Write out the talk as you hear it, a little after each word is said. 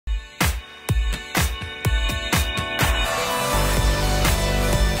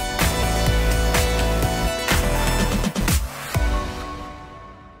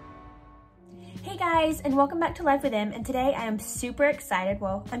and welcome back to Life with Em, and today I am super excited.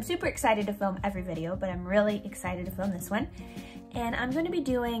 Well, I'm super excited to film every video, but I'm really excited to film this one. And I'm going to be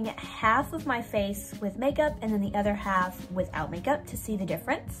doing half of my face with makeup and then the other half without makeup to see the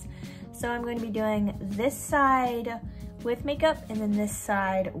difference. So I'm going to be doing this side with makeup and then this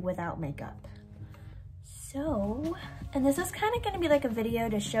side without makeup. So, and this is kind of going to be like a video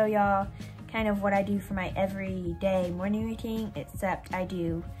to show y'all kind of what I do for my everyday morning routine, except I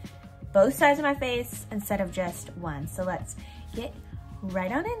do both sides of my face instead of just one. So let's get right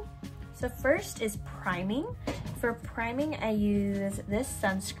on in. So first is priming. For priming, I use this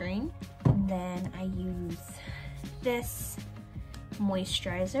sunscreen, and then I use this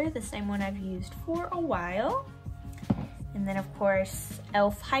moisturizer, the same one I've used for a while. And then of course,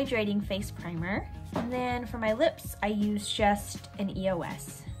 e.l.f. Hydrating Face Primer. And then for my lips, I use just an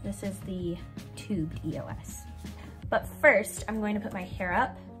EOS. This is the tubed EOS. But first, I'm going to put my hair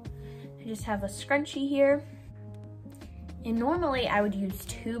up. I just have a scrunchie here. And normally I would use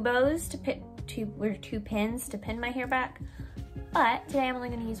two bows to pin, two pins to pin my hair back. But today I'm only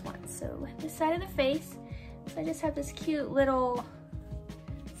gonna use one. So this side of the face, so I just have this cute little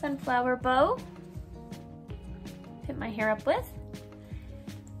sunflower bow to pin my hair up with.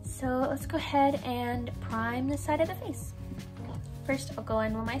 So let's go ahead and prime this side of the face. First, I'll go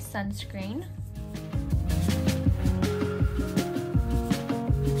in with my sunscreen.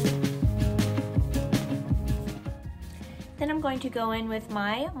 Then I'm going to go in with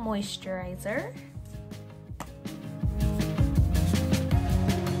my moisturizer.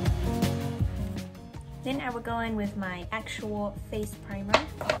 Then I will go in with my actual face primer.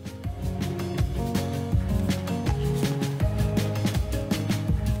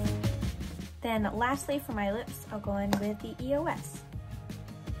 Then lastly for my lips, I'll go in with the EOS.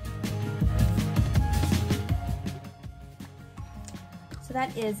 So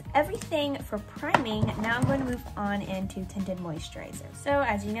that is everything for priming. Now I'm going to move on into tinted moisturizer. So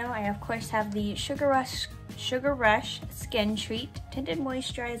as you know, I of course have the Sugar Rush Skin Treat Tinted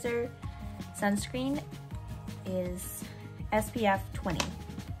Moisturizer. Sunscreen is SPF 20.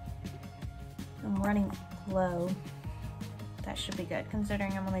 I'm running low. That should be good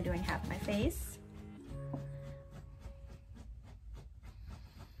considering I'm only doing half my face.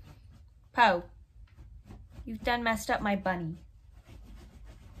 Poe, you've done messed up my bunny.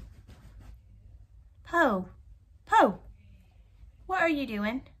 Poe, what are you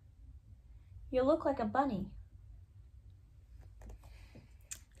doing? You look like a bunny.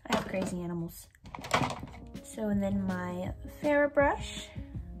 I have crazy animals. So, and then my Farrah brush.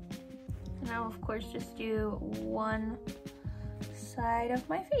 And I'll of course just do one side of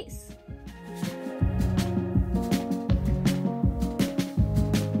my face.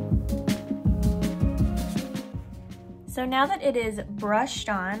 So now that it is brushed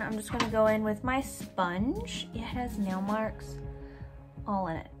on, I'm just going to go in with my sponge. It has nail marks all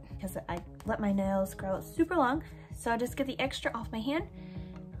in it because I let my nails grow super long. So I'll just get the extra off my hand.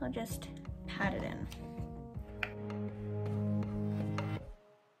 I'll just pat it in.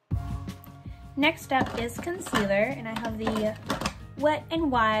 Next up is concealer, and I have the Wet n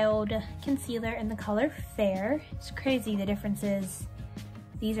Wild concealer in the color Fair. It's crazy the difference is.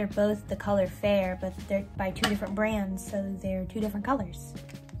 These are both the color Fair, but they're by two different brands, so they're two different colors.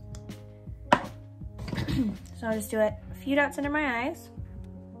 So I'll just do it a few dots under my eyes.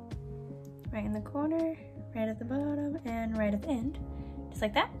 Right in the corner, right at the bottom, and right at the end. Just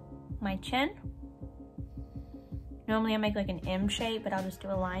like that. My chin. Normally I make like an M shape, but I'll just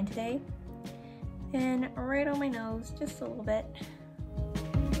do a line today. And right on my nose, just a little bit.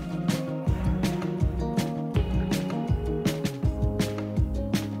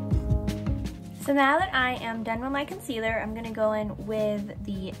 So now that I am done with my concealer, I'm gonna go in with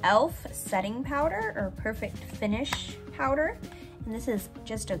the e.l.f. setting powder or Perfect Finish powder. And this is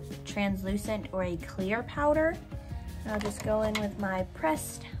just a translucent or a clear powder. And I'll just go in with my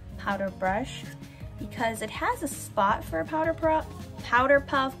pressed powder brush because it has a spot for a powder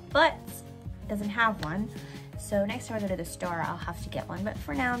puff, but doesn't have one. So next time I go to the store, I'll have to get one. But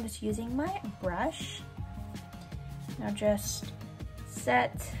for now, I'm just using my brush. And I'll just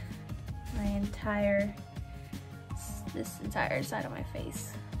set this entire side of my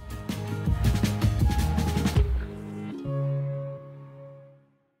face.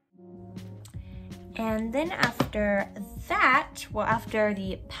 And then after that, well, after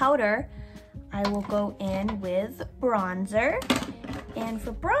the powder, I will go in with bronzer. And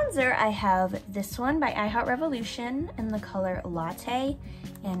for bronzer, I have this one by I Heart Revolution in the color Latte.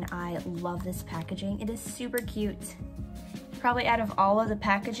 And I love this packaging. It is super cute. Probably out of all of the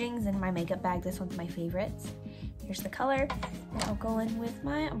packagings in my makeup bag, this one's my favorite. Here's the color. And I'll go in with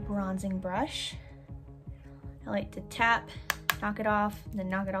my bronzing brush. I like to tap, knock it off, then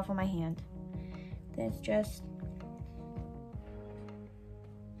knock it off on my hand. Then just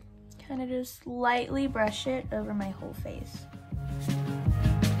kind of just lightly brush it over my whole face.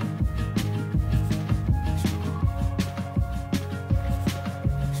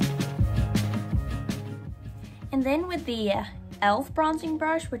 And then with the e.l.f. bronzing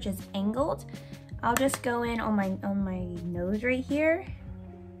brush, which is angled, I'll just go in on my nose right here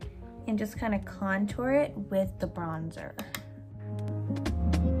and just kind of contour it with the bronzer.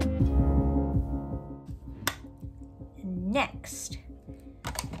 And next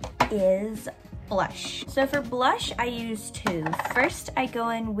is blush. So for blush, I use two. First, I go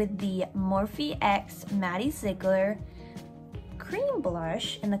in with the Morphe X Maddie Ziegler cream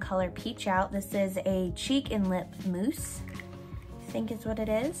blush in the color Peach Out. This is a cheek and lip mousse, I think is what it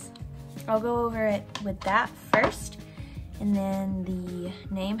is. I'll go over it with that first, and then the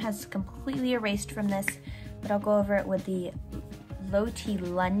name has completely erased from this, but I'll go over it with the Lottie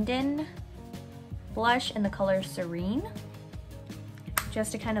London blush in the color Serene,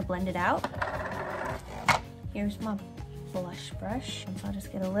 just to kind of blend it out. Here's my blush brush, and so I'll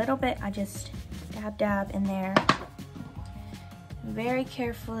just get a little bit, I just dab in there. Very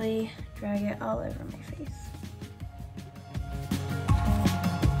carefully drag it all over my face.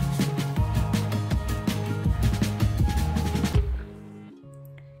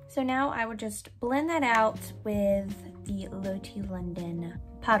 So now I would just blend that out with the Lottie London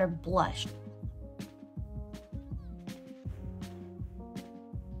powder blush.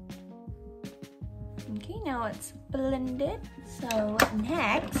 Okay, now it's blended. So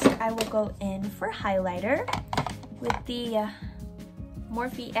next I will go in for highlighter with the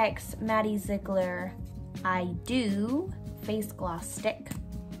Morphe X Maddie Ziegler I Do Face Gloss Stick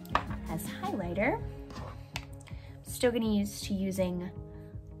as highlighter. Still gonna using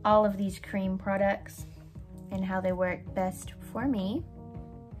all of these cream products and how they work best for me.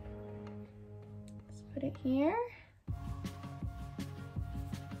 Let's put it here.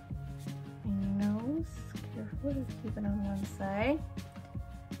 My nose, careful, just keep it on one side.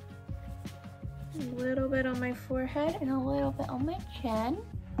 A little bit on my forehead and a little bit on my chin.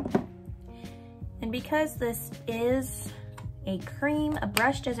 And because this is a cream, a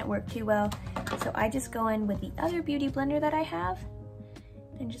brush doesn't work too well, so I just go in with the other beauty blender that I have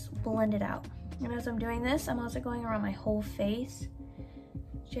and just blend it out. And as I'm doing this, I'm also going around my whole face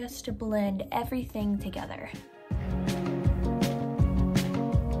just to blend everything together.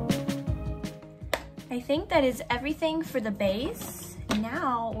 I think that is everything for the base.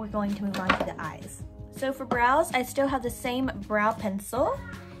 Now we're going to move on to the eyes. So for brows, I still have the same brow pencil.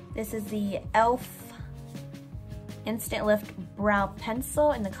 This is the e.l.f. Instant Lift Brow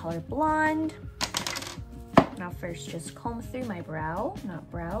Pencil in the color Blonde. And I'll first just comb through my brow, not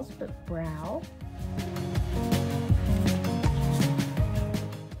brows, but brow.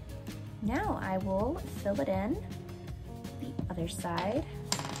 Now I will fill it in the other side.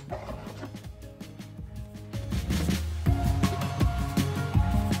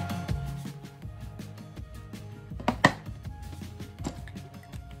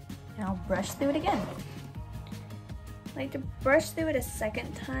 And I'll brush through it again. I like to brush through it a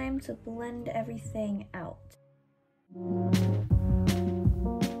second time to blend everything out.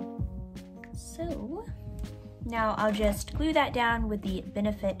 So now I'll just glue that down with the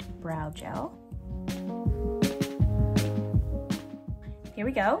Benefit Brow Gel. Here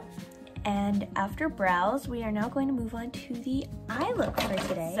we go. And after brows, we are now going to move on to the eye look for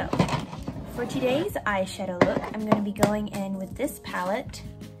today. So for today's eyeshadow look, I'm going to be going in with this palette,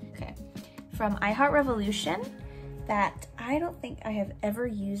 from I Heart Revolution, that I don't think I have ever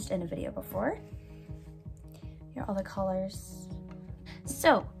used in a video before. Here are all the colors.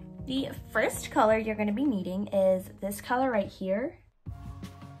 So the first color you're going to be needing is this color right here,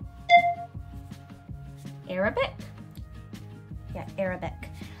 Arabic. Yeah, Arabic.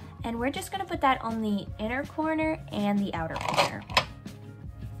 And we're just going to put that on the inner corner and the outer corner.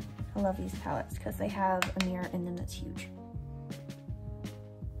 I love these palettes because they have a mirror in them that's huge.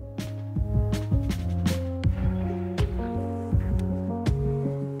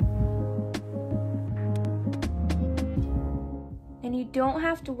 And you don't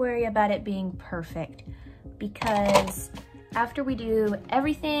have to worry about it being perfect, because after we do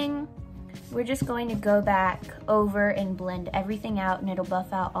everything, we're just going to go back over and blend everything out, and it'll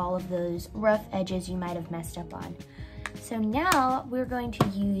buff out all of those rough edges you might have messed up on. So now we're going to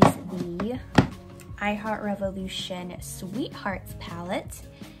use the I Heart Revolution Sweethearts palette,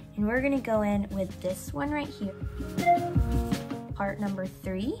 and we're gonna go in with this one right here, part number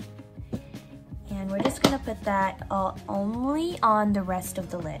 3. And we're just gonna put that only on the rest of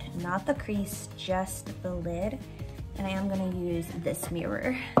the lid, not the crease, just the lid. And I am gonna use this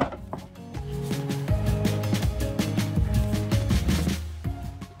mirror.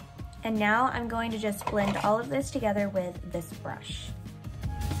 And now I'm going to just blend all of this together with this brush.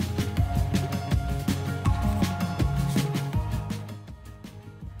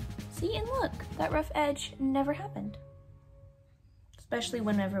 See, and look, that rough edge never happened. Especially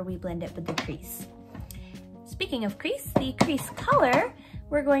whenever we blend it with the crease. Speaking of crease, the crease color,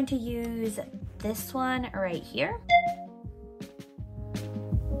 we're going to use this one right here.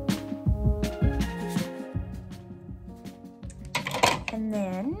 And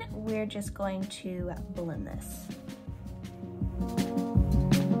then we're just going to blend this.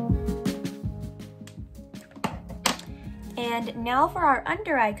 And now for our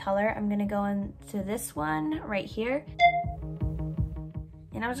under eye color, I'm gonna go into this one right here.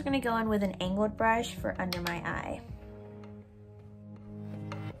 And I'm just gonna go in with an angled brush for under my eye.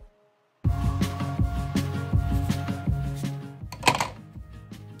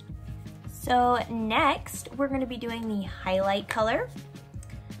 So next, we're gonna be doing the highlight color,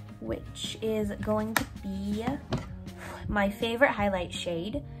 which is going to be my favorite highlight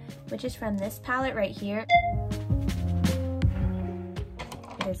shade, which is from this palette right here.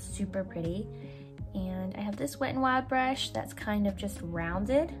 It is super pretty. And I have this Wet n Wild brush that's kind of just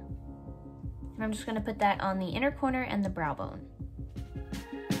rounded. And I'm just gonna put that on the inner corner and the brow bone.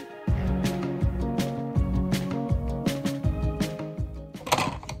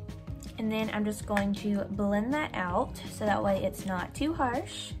 And then I'm just going to blend that out so that way it's not too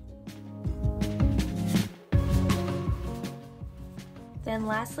harsh. Then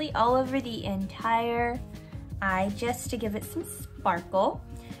lastly, all over the entire eye, just to give it some sparkle,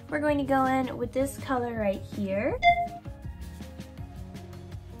 we're going to go in with this color right here,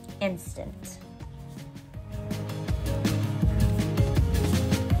 Instant.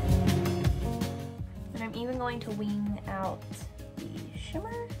 And I'm even going to wing out the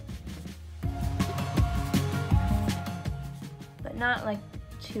shimmer, but not like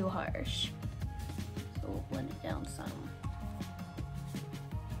too harsh. So we'll blend it down some.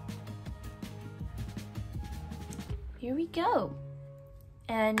 Here we go.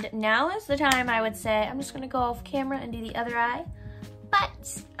 And now is the time I would say I'm just gonna go off camera and do the other eye,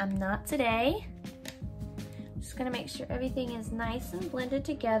 but I'm not today. I'm just gonna make sure everything is nice and blended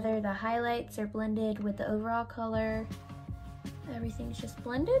together. The highlights are blended with the overall color. Everything's just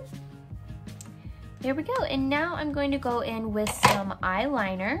blended. There we go. And now I'm going to go in with some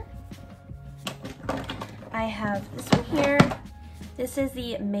eyeliner. I have this one here. This is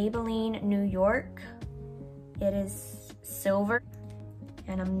the Maybelline New York. It is silver.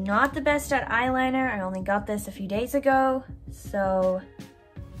 And I'm not the best at eyeliner. I only got this a few days ago, so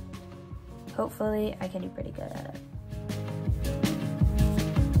hopefully I can do pretty good at it.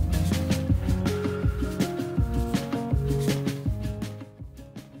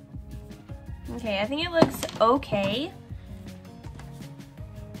 Okay, I think it looks okay.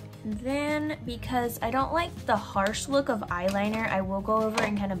 And then, because I don't like the harsh look of eyeliner, I will go over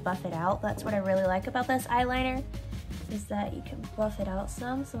and kind of buff it out. That's what I really like about this eyeliner, is that you can buff it out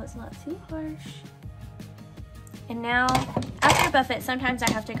some so it's not too harsh. And now, after I buff it, sometimes I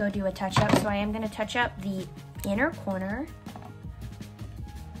have to go do a touch-up, so I am gonna touch up the inner corner.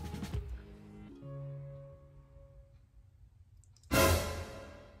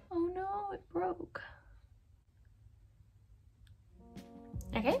 Oh no, it broke.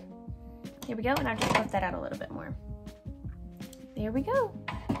 Okay, here we go, and I'll just buff that out a little bit more. There we go.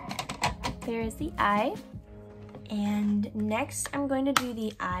 There is the eye. And next, I'm going to do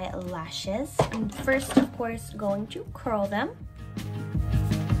the eyelashes. I'm first, of course, going to curl them.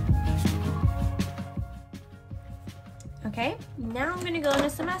 Okay, now I'm gonna go into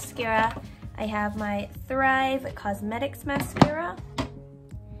some mascara. I have my Thrive Cosmetics mascara.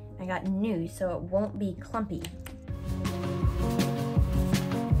 I got new, so it won't be clumpy.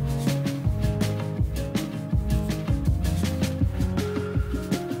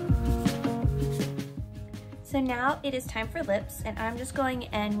 So now it is time for lips, and I'm just going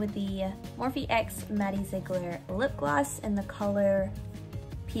in with the Morphe X Maddie Ziegler lip gloss in the color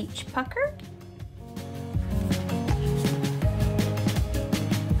Peach Pucker.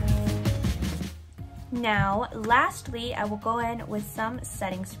 Now, lastly, I will go in with some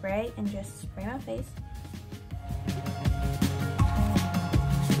setting spray and just spray my face.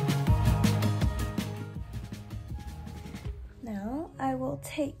 Now, I will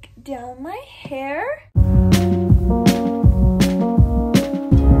take down my hair.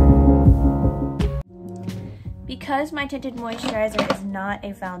 because my tinted moisturizer is not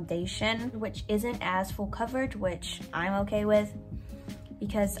a foundation, which isn't as full coverage, which I'm okay with,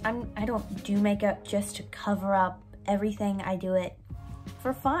 because I don't do makeup just to cover up everything. I do it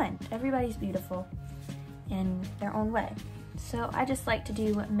for fun. Everybody's beautiful in their own way. So I just like to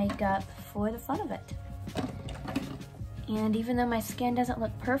do makeup for the fun of it. And even though my skin doesn't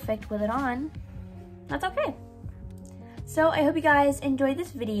look perfect with it on, that's okay. So I hope you guys enjoyed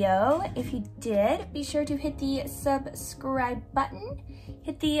this video. If you did, be sure to hit the subscribe button,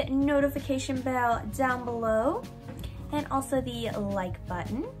 hit the notification bell down below, and also the like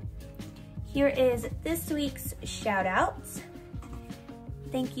button. Here is this week's shout outs.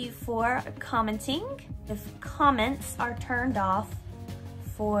 Thank you for commenting. If comments are turned off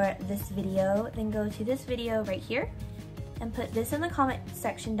for this video, then go to this video right here and put this in the comment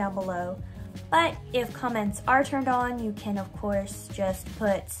section down below. But if comments are turned on, you can of course just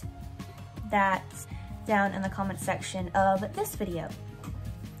put that down in the comment section of this video.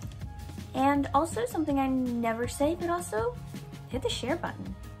 And also something I never say, but also hit the share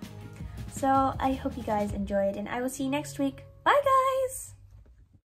button. So I hope you guys enjoyed, and I will see you next week. Bye guys!